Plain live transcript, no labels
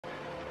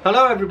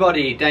Hello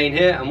everybody, Dane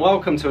here and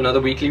welcome to another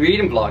weekly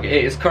reading vlog.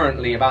 It is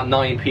currently about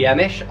 9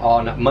 PM-ish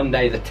on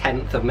Monday the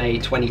 10th of May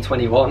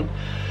 2021.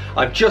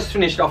 I've just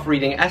finished off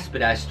reading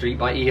Espedair Street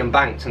by Iain,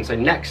 and so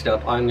next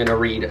up I'm going to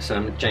read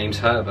some James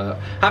Herbert.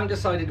 Haven't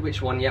decided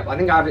which one yet, but I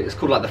think it's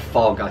called like The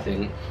Fog, I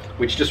think,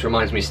 which just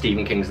reminds me of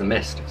Stephen King's The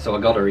Mist, so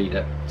I gotta read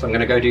it. So I'm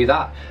going to go do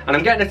that. And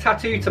I'm getting a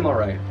tattoo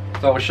tomorrow,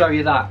 so I'll show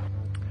you that.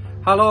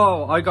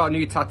 Hello, I got a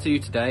new tattoo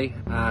today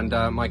and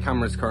my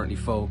camera's currently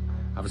full.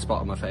 I have a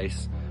spot on my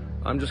face.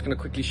 I'm just going to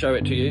quickly show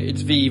it to you.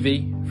 It's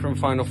Vivi from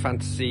Final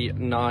Fantasy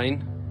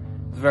IX.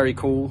 It's very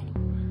cool.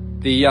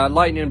 The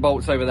lightning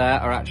bolts over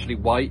there are actually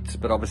white,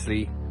 but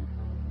obviously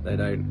they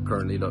don't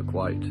currently look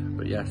white.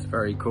 But yes,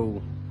 very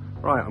cool.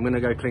 Right, I'm going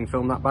to go cling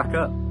film that back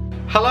up.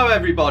 Hello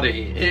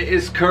everybody. It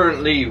is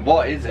currently,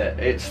 what is it?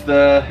 It's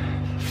the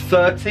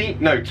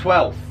 13th, no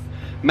 12th.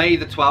 May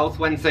the 12th,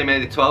 Wednesday, May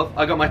the 12th.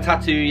 I got my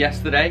tattoo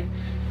yesterday.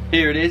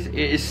 Here it is. It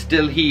is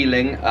still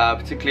healing,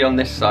 particularly on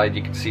this side.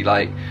 You can see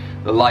like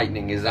the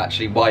lightning is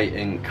actually white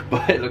ink,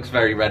 but it looks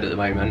very red at the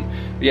moment.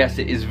 But yes,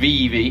 it is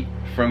Vivi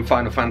from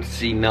Final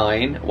Fantasy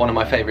IX, one of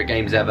my favourite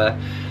games ever.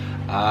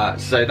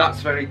 So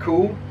that's very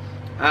cool.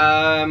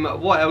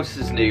 What else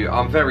is new?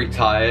 I'm very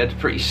tired,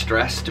 pretty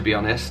stressed to be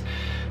honest.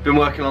 Been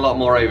working a lot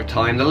more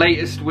overtime. The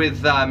latest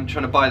with trying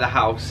to buy the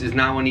house is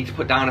now I need to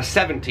put down a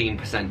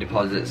 17%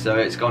 deposit. So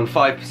it's gone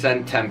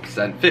 5%,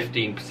 10%,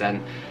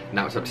 15%.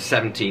 Now it's up to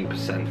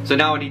 17%. So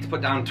now I need to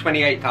put down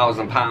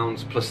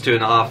 £28,000 plus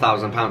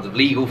 £2,500 of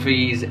legal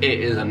fees. It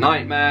is a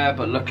nightmare,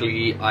 but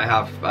luckily I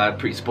have a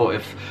pretty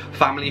supportive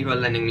family who are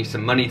lending me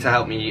some money to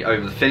help me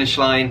over the finish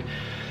line.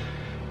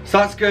 So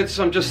that's good.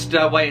 So I'm just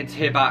waiting to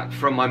hear back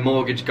from my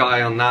mortgage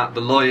guy on that.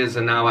 The lawyers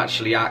are now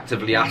actually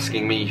actively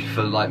asking me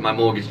for like my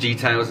mortgage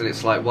details, and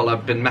it's like, well,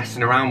 I've been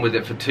messing around with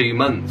it for 2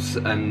 months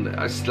and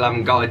I still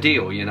haven't got a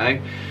deal, you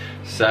know?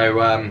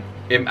 So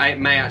it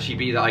may actually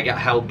be that I get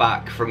held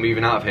back from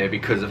moving out of here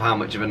because of how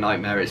much of a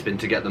nightmare it's been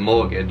to get the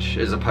mortgage,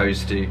 as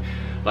opposed to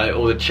like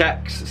all the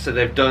checks. So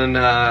they've done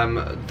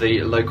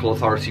the local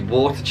authority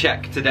water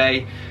check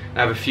today. I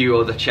have a few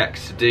other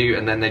checks to do,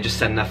 and then they just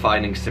send their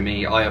findings to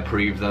me. I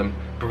approve them,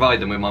 provide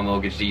them with my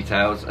mortgage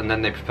details, and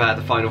then they prepare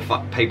the final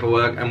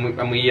paperwork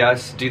and we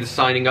do the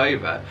signing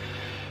over.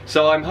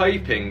 So I'm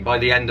hoping by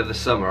the end of the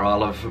summer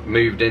I'll have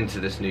moved into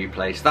this new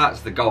place.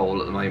 That's the goal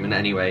at the moment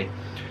anyway.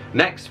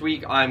 Next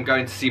week I'm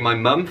going to see my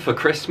mum for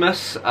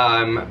Christmas.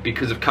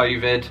 Because of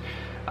COVID,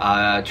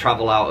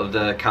 travel out of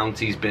the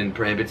county's been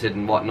prohibited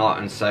and whatnot,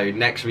 and so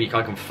next week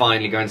I can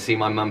finally go and see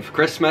my mum for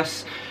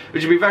Christmas,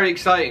 which will be very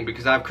exciting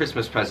because I have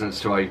Christmas presents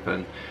to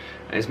open.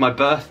 And it's my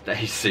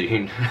birthday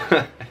soon,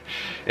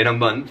 in a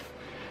month.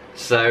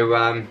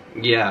 So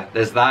yeah,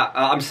 there's that.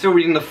 I'm still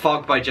reading The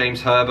Fog by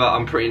James Herbert.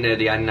 I'm pretty near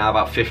the end now,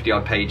 about 50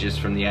 odd pages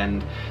from the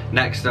end.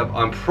 Next up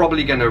I'm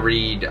probably going to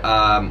read,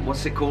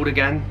 what's it called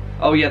again?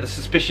 Oh yeah, The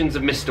Suspicions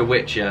of Mr.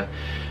 Witcher,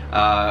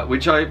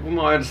 which I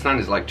understand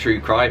is like true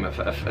crime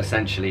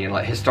essentially, and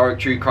like historic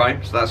true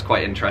crime, so that's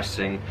quite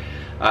interesting.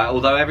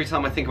 Although every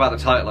time I think about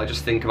the title I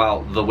just think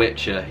about The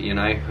Witcher, you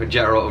know,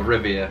 Geralt of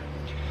Rivia.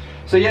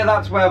 So yeah,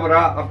 that's where we're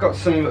at. I've got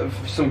some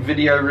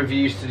video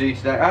reviews to do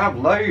today. I have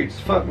loads,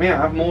 fuck me, I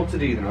have more to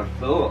do than I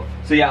thought.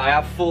 So yeah, I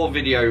have 4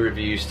 video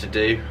reviews to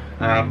do.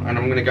 And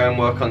I'm going to go and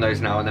work on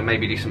those now and then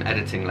maybe do some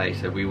editing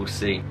later, we will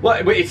see.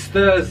 Well, it's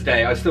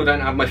Thursday, I still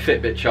don't have my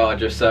Fitbit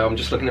charger, so I'm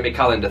just looking at my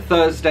calendar.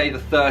 Thursday the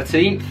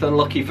 13th,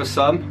 unlucky for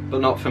some, but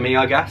not for me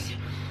I guess.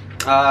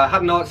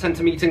 Had an art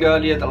centre meeting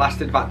earlier that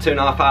lasted about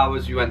 2.5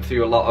 hours. We went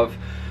through a lot of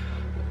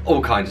all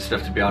kinds of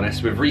stuff, to be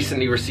honest. We've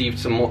recently received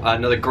some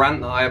another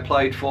grant that I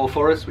applied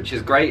for us, which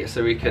is great,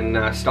 so we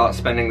can start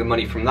spending the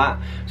money from that.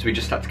 So we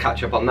just had to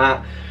catch up on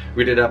that.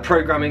 We did a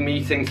programming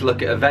meeting to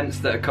look at events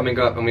that are coming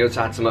up, and we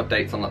also had some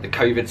updates on like the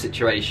COVID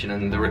situation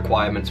and the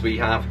requirements we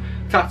have.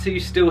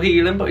 Tattoo's still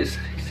healing, but it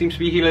seems to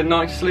be healing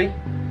nicely.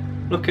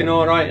 Looking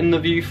alright in the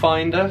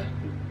viewfinder.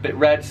 Bit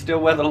red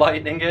still where the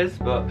lightning is,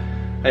 but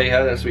hey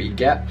ho, that's what you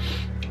get.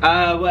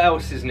 What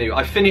else is new?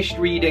 I finished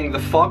reading The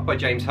Fog by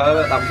James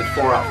Herbert. That was a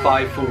 4 out of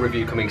 5, full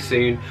review coming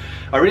soon.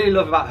 I really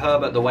love about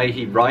Herbert the way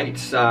he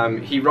writes.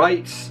 He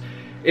writes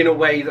in a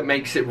way that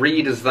makes it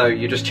read as though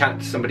you're just chatting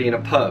to somebody in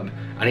a pub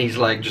and he's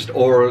like just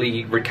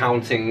orally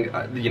recounting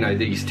you know,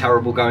 these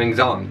terrible goings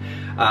on,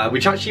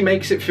 which actually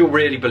makes it feel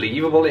really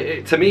believable.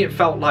 To me it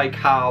felt like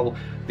how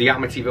the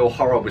Amityville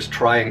Horror was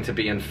trying to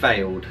be and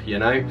failed, you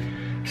know?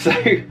 So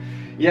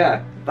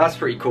yeah, that's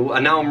pretty cool.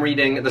 And now I'm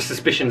reading The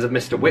Suspicions of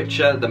Mr.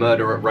 Witcher, The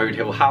Murder at Road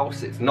Hill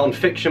House. It's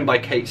non-fiction by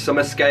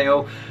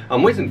Summerscale.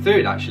 I'm whizzing through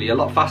it actually a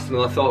lot faster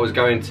than I thought I was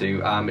going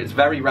to. It's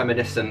very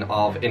reminiscent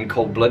of In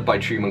Cold Blood by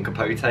Truman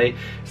Capote.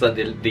 It's like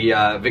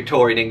the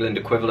Victorian England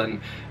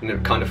equivalent, and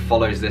it kind of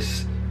follows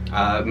this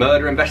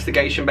murder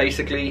investigation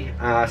basically.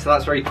 So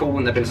that's very cool,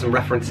 and there have been some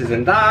references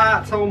in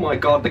that. Oh my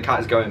god, the cat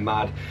is going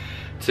mad.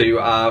 To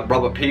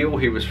Robert Peel,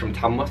 who was from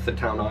Tamworth, the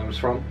town I was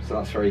from. So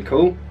that's very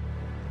cool.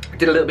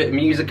 Did a little bit of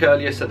music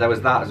earlier, so there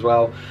was that as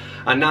well.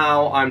 And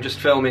now I'm just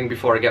filming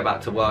before I get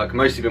back to work.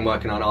 Mostly been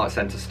working on art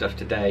centre stuff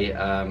today,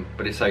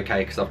 but it's okay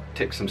because I've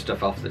ticked some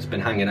stuff off that's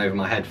been hanging over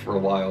my head for a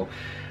while.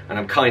 and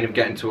I'm kind of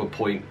getting to a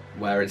point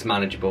where it's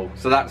manageable,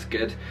 so that's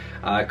good,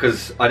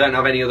 because I don't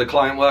have any other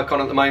client work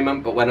on at the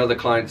moment, but when other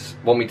clients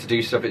want me to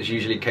do stuff, it's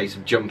usually a case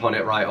of jump on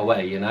it right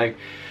away, you know.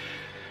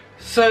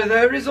 So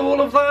there is all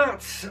of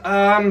that.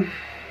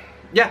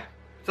 Yeah,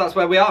 so that's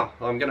where we are.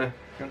 I'm gonna,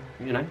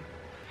 you know.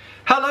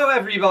 Hello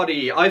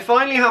everybody, I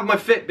finally have my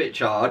Fitbit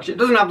charged. It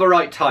doesn't have the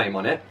right time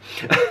on it.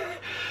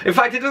 In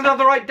fact, it doesn't have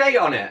the right date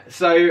on it,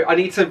 so I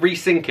need to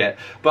resync it.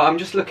 But I'm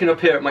just looking up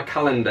here at my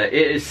calendar. It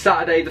is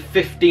Saturday the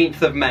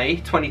 15th of May,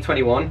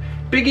 2021.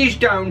 Biggie's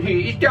down here.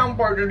 He's down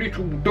by the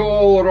little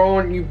door,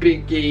 aren't you,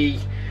 Biggie?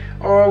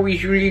 Oh,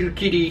 he's your little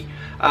kitty.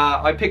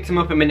 I picked him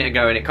up a minute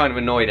ago and it kind of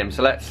annoyed him,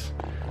 so let's,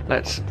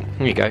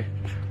 here you go.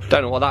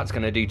 Don't know what that's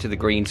going to do to the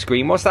green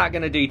screen. What's that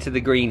going to do to the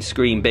green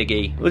screen,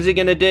 Biggie? What's it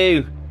going to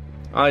do?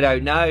 I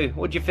don't know.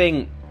 What do you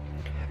think?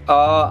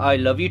 Oh, I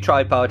love you,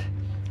 tripod.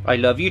 I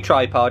love you,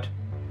 tripod.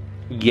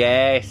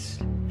 Yes,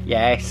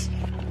 yes.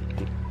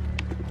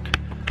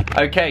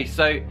 Okay,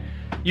 so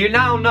you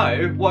now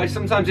know why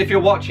sometimes if you're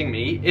watching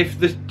me, if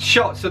the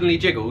shot suddenly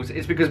jiggles,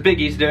 it's because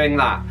Biggie's doing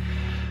that.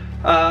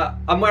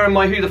 I'm wearing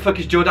my Who the Fuck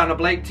is Jordana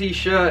Blake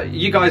t-shirt.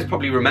 You guys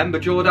probably remember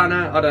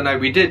Jordana. I don't know,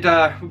 we did,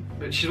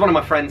 she's one of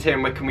my friends here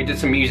in Wickham. We did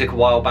some music a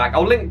while back.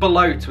 I'll link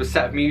below to a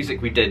set of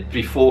music we did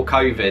before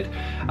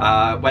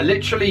COVID, where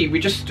literally we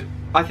just,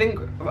 I think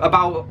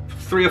about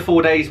 3 or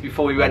 4 days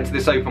before we went to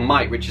this open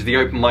mic, which is the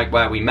open mic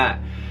where we met,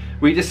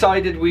 we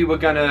decided we were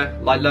gonna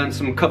like learn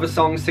some cover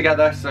songs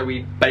together. So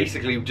we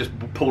basically just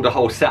pulled a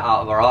whole set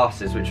out of our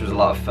asses, which was a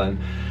lot of fun.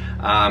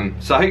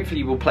 So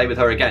hopefully we'll play with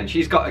her again.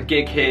 She's got a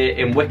gig here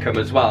in Wickham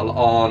as well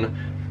on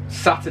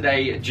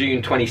Saturday, May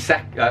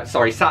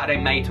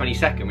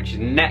 22nd, which is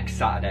next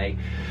Saturday.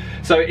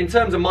 So in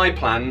terms of my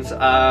plans,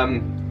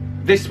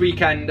 this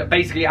weekend,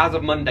 basically as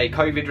of Monday,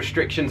 COVID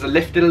restrictions are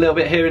lifted a little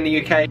bit here in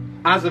the UK.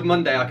 As of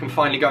Monday, I can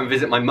finally go and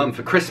visit my mum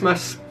for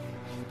Christmas.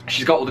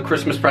 She's got all the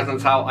Christmas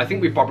presents out. I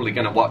think we're probably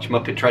going to watch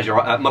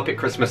Muppet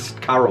Christmas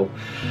Carol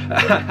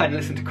and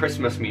listen to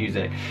Christmas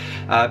music,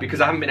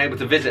 because I haven't been able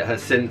to visit her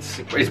since,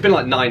 it's been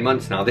like 9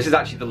 months now. This is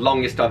actually the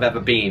longest I've ever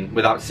been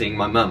without seeing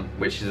my mum,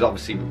 which is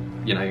obviously,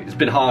 you know, it's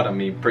been hard on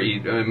me,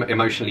 pretty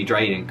emotionally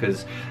draining,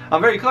 because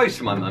I'm very close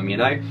to my mum, you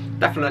know,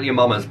 definitely a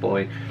mama's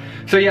boy.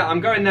 So yeah, I'm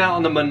going there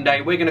on the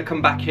Monday. We're going to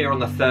come back here on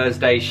the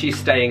Thursday. She's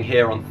staying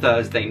here on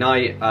Thursday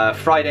night.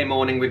 Friday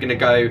morning we're going to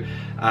go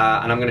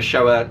and I'm going to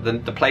show her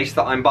the place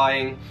that I'm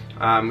buying,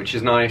 which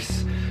is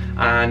nice.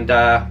 And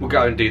we'll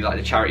go and do like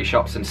the charity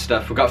shops and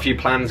stuff. We've got a few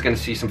plans, going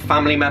to see some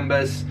family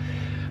members.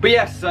 But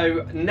yeah,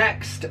 so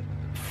next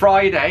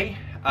Friday,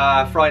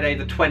 Friday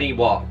the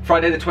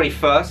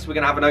 21st, we're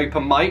going to have an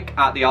open mic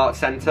at the Art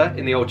Centre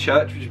in the old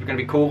church, which is going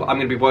to be cool. I'm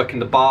going to be working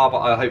the bar, but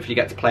I'll hopefully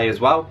get to play as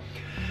well.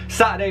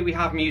 Saturday we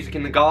have music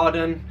in the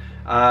garden,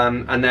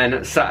 and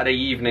then Saturday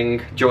evening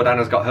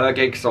Jordana's got her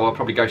gig, so I'll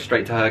probably go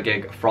straight to her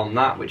gig from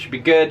that, which would be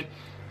good.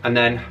 And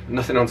then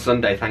nothing on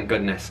Sunday, thank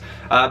goodness.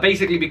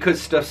 Basically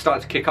because stuff's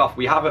starting to kick off,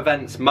 we have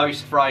events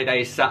most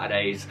Fridays,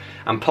 Saturdays,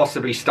 and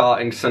possibly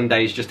starting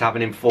Sundays just to have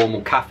an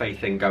informal cafe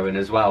thing going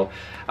as well.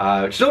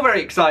 Which is all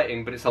very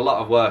exciting, but it's a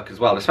lot of work as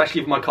well, especially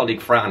with my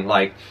colleague Fran.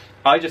 Like,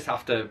 I just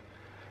have to,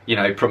 you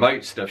know,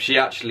 promote stuff. She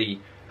actually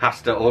has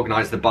to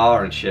organise the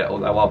bar and shit,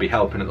 although I'll be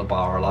helping at the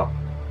bar a lot.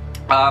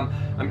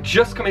 I'm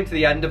just coming to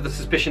the end of the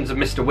Suspicions of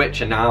Mr.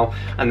 Witcher now,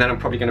 and then I'm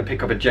probably going to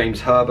pick up a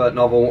James Herbert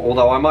novel,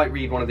 although I might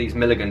read one of these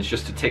Milligans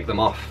just to tick them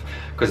off,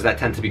 because they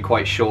tend to be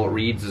quite short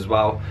reads as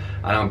well,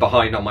 and I'm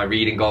behind on my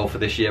reading goal for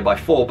this year by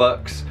 4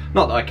 books.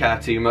 Not that I care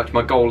too much,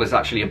 my goal is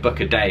actually a book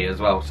a day as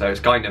well, so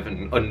it's kind of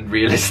an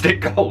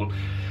unrealistic goal.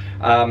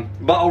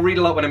 But I'll read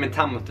a lot when I'm in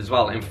Tamworth as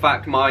well. In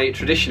fact, my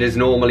tradition is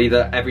normally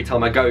that every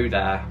time I go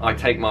there, I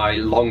take my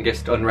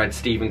longest unread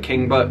Stephen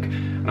King book,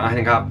 and I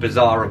think I have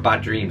Bazaar of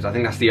Bad Dreams. I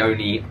think that's the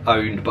only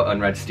owned but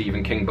unread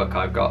Stephen King book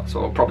I've got,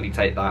 so I'll probably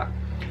take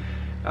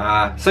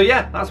that. So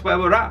yeah, that's where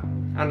we're at,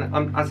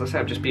 and as I say,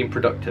 I'm just being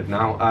productive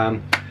now.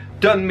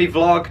 Done my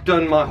vlog,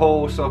 done my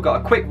haul, so I've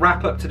got a quick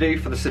wrap up to do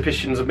for the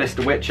Suspicions of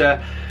Mr.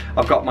 Witcher.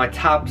 I've got my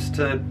tabs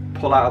to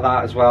pull out of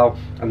that as well,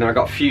 and then I've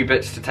got a few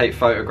bits to take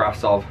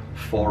photographs of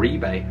for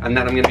eBay, and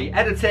then I'm going to be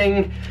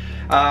editing.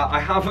 I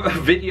have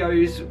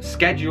videos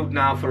scheduled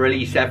now for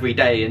release every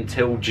day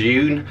until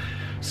June,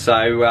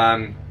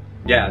 so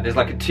yeah, there's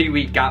like a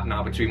 2-week gap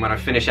now between when I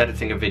finish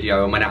editing a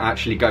video and when it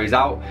actually goes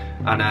out,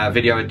 and a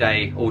video a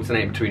day,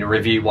 alternating between a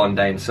review one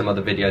day and some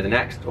other video the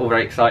next. All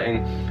very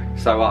exciting.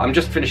 So I'm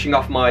just finishing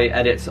off my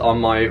edits on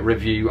my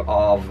review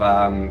of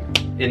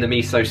In the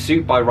Miso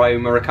Soup by Ryo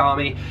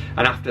Murakami,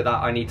 and after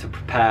that I need to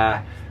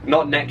prepare,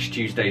 not next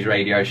Tuesday's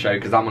radio show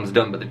because that one's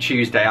done, but the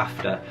Tuesday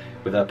after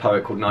with a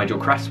poet called Nigel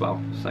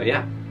Cresswell. So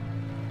yeah.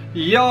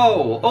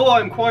 Yo! Oh,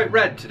 I'm quite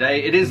red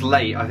today. It is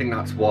late, I think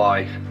that's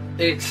why.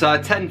 It's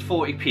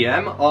 10:40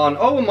 PM on,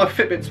 oh, my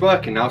Fitbit's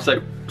working now,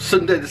 so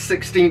Sunday the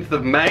 16th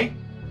of May.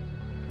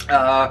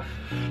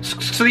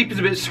 Sleep is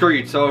a bit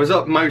screwed, so I was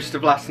up most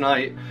of last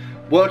night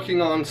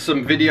working on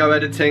some video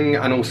editing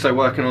and also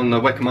working on the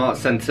Wickham Arts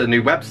Centre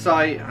new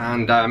website,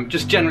 and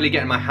just generally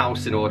getting my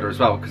house in order as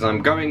well, because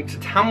I'm going to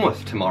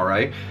Tamworth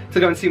tomorrow to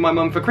go and see my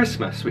mum for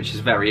Christmas, which is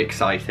very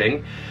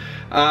exciting.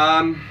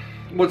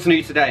 What's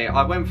new today?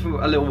 I went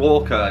for a little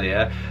walk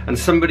earlier and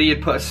somebody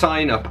had put a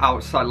sign up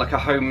outside, like a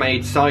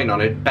homemade sign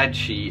on a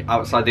bedsheet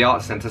outside the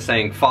Arts Centre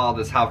saying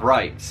fathers have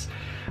rights.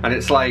 And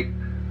it's like,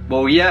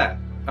 well yeah,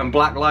 and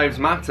Black Lives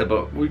Matter,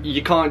 but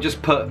you can't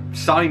just put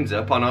signs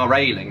up on our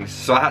railings.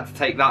 So I had to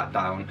take that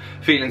down,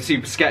 feeling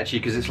super sketchy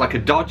because it's like a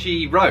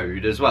dodgy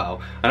road as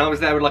well. And I was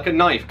there with like a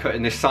knife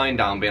cutting this sign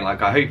down, being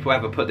like, I hope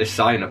whoever put this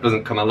sign up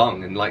doesn't come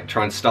along and like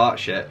try and start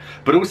shit.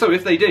 But also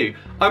if they do,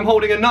 I'm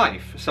holding a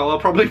knife, so I'll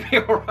probably be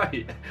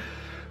alright.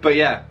 But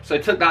yeah, so I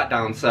took that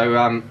down.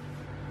 So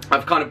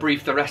I've kind of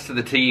briefed the rest of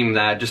the team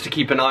there just to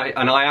keep an eye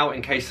out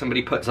in case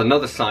somebody puts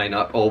another sign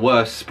up, or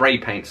worse, spray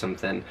paint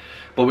something.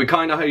 But we're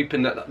kind of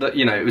hoping that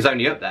you know, it was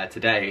only up there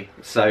today,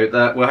 so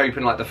that we're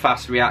hoping like the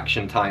fast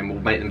reaction time will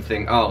make them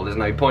think, oh, there's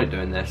no point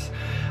doing this.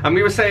 And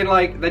we were saying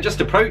like, they're just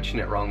approaching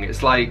it wrong.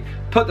 It's like,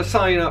 put the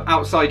sign up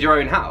outside your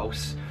own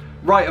house,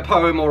 write a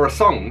poem or a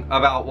song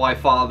about why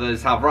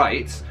fathers have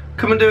rights,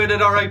 come and do it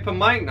at our open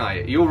mic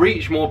night. You'll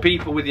reach more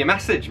people with your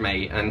message,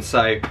 mate. And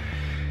so,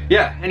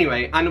 yeah,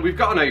 anyway, and we've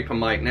got an open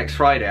mic next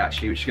Friday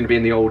actually, which is going to be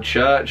in the old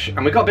church,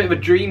 and we've got a bit of a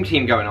dream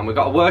team going on. We've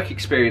got a work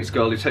experience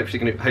girl who's hopefully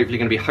going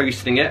to be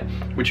hosting it,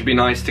 which would be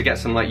nice to get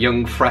some like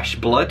young fresh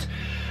blood.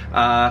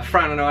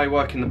 Fran and I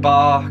work in the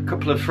bar, a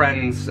couple of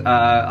friends,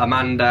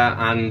 Amanda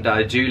and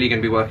Julie,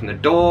 going to be working the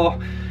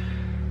door.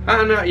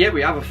 And yeah,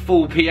 we have a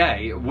full PA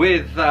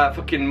with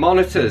fucking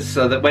monitors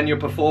so that when you're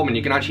performing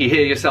you can actually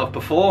hear yourself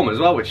perform as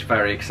well, which is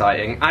very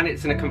exciting. And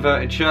it's in a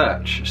converted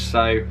church,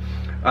 so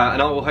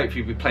and I will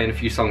hopefully be playing a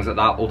few songs at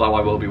that, although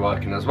I will be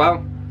working as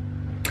well.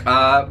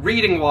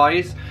 Reading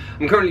wise,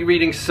 I'm currently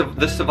reading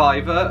The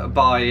Survivor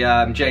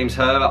by James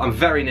Herbert. I'm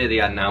very near the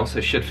end now,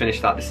 so should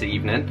finish that this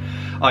evening.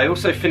 I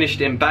also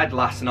finished in bed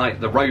last night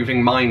The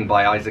Roving Mind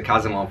by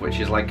Asimov, which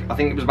is like, I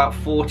think it was about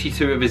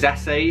 42 of his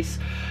essays.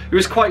 It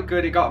was quite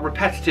good. It got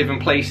repetitive in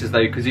places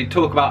though, because he'd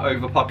talk about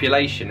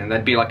overpopulation and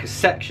there'd be like a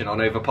section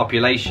on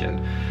overpopulation,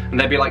 and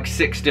there'd be like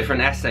 6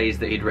 different essays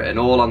that he'd written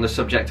all on the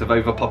subject of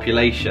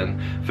overpopulation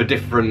for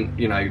different,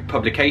 you know,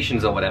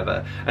 publications or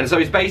whatever. And so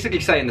he's basically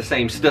saying the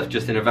same stuff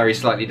just in a very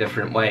slightly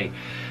different way.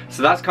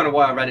 So that's kind of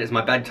why I read it as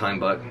my bedtime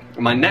book.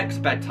 My next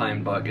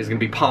bedtime book is going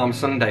to be Palm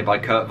Sunday by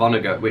Kurt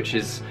Vonnegut, which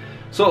is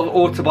sort of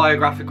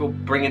autobiographical,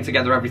 bringing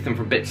together everything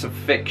from bits of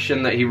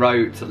fiction that he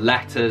wrote to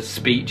letters,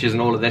 speeches and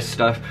all of this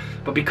stuff.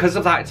 But because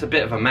of that, it's a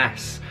bit of a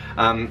mess.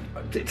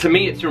 To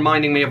me, it's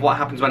reminding me of what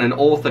happens when an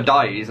author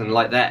dies and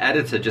like their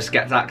editor just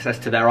gets access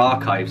to their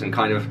archives and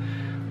kind of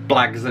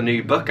blags a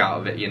new book out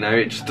of it, you know?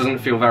 It just doesn't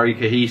feel very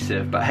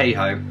cohesive, but hey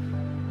ho.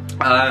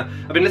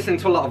 I've been listening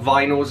to a lot of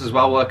vinyls as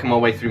well, working my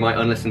way through my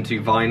unlistened to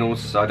vinyls,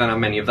 so I don't have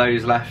many of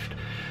those left.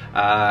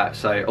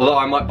 So although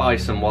I might buy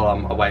some while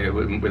I'm away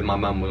with my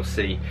mum, we'll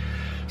see.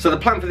 So the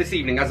plan for this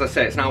evening, as I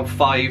say, it's now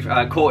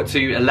quarter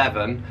to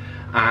 11,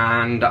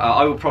 and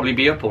I will probably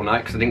be up all night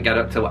because I didn't get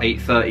up till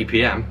 8:30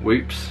 p.m.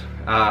 Whoops.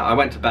 I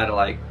went to bed at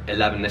like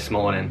 11 this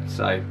morning,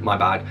 so my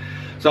bad.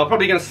 So I'm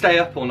probably going to stay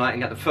up all night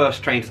and get the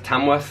first train to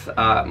Tamworth.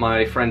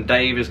 My friend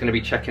Dave is going to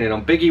be checking in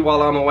on Biggie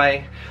while I'm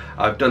away.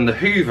 I've done the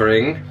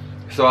hoovering,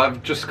 so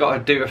I've just got to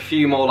do a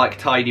few more like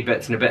tidy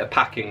bits and a bit of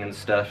packing and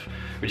stuff,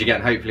 which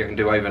again hopefully I can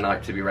do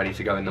overnight to be ready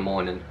to go in the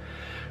morning.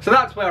 So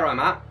that's where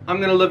I'm at. I'm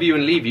going to love you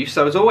and leave you.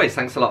 So as always,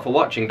 thanks a lot for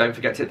watching. Don't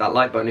forget to hit that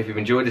like button if you've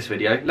enjoyed this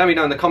video. Let me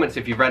know in the comments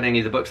if you've read any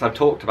of the books I've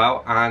talked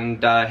about,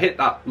 and hit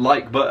that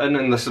like button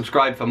and the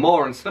subscribe for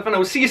more and stuff, and I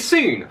will see you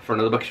soon for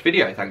another bookish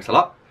video. Thanks a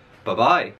lot. Bye bye.